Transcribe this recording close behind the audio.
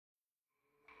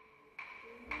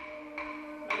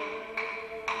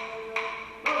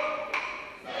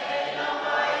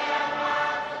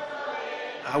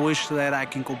wish that I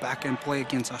can go back and play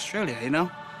against Australia, you know?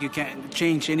 You can't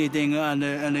change anything on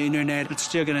the internet. It's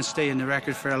still gonna stay in the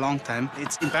record for a long time.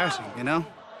 It's embarrassing, you know?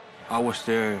 I was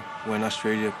there when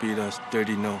Australia beat us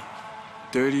 30-0.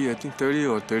 30, I think 30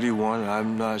 or 31,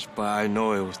 I'm not, but I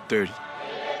know it was 30.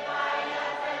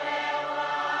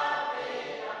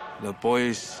 The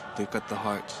boys, they got the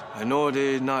hearts. I know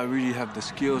they not really have the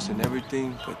skills and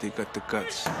everything, but they got the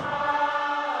guts.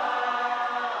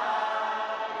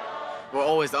 We're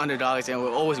always the underdogs, and we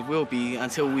always will be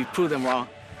until we prove them wrong.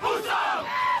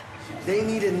 They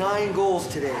needed 9 goals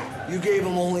today. You gave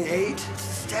them only 8.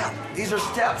 Step. These are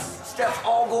steps. Steps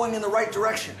all going in the right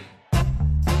direction.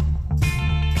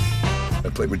 I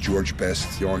played with George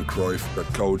Best, Johann Cruyff, I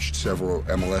coached several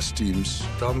MLS teams.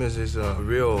 Thomas is a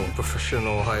real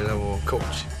professional, high-level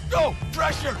coach. Go!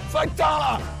 Pressure! Fight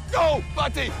Tala! Go,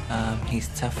 buddy! He's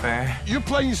tougher. You're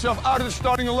playing yourself out of the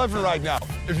starting 11 right now.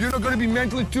 If you're not going to be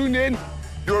mentally tuned in,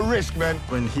 you're a risk, man.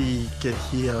 When he get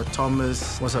here,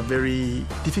 Thomas was a very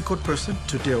difficult person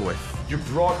to deal with. You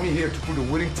brought me here to put a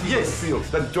winning team on the field.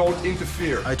 Then don't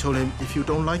interfere. I told him, if you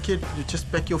don't like it, you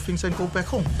just pack your things and go back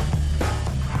home.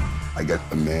 I got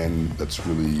a man that's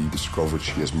really discovered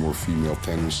she has more female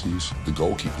tendencies. The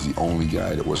goalkeeper is the only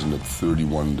guy that wasn't at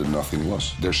 31-0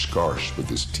 loss. They're scarce with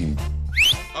this team.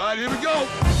 All right, here we go.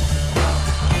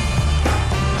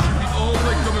 All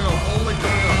leg coming up, all leg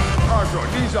coming up. Hard throw,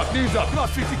 knees up, knees up. Come on,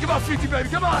 50, come on, 50, baby,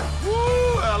 come on.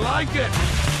 Woo, I like it.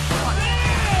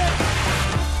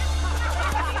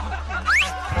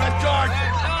 Red card.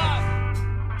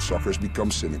 Soccer has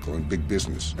become cynical and big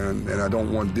business, and I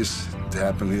don't want this to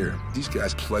happen here. These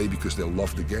guys play because they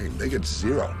love the game. They get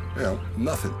 0,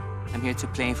 nothing. I'm here to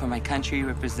play for my country,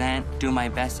 represent, do my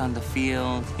best on the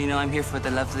field. You know, I'm here for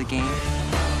the love of the game.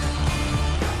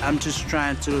 I'm just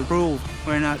trying to prove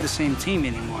we're not the same team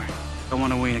anymore. I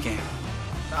want to win a game.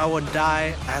 I would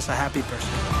die as a happy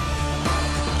person.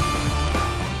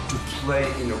 To play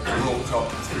in a World Cup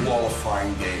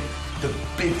qualifying game, the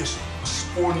biggest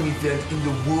sporting event in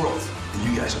the world, and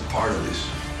you guys are part of this.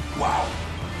 Wow,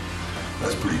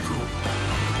 that's pretty cool.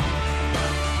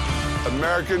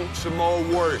 American Samoa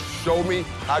Warriors, show me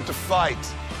how to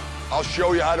fight. I'll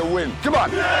show you how to win. Come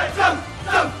on.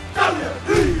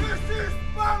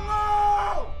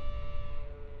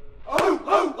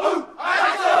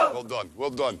 Well done, well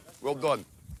done, well done.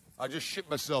 I just shit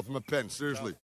myself in my pen, seriously.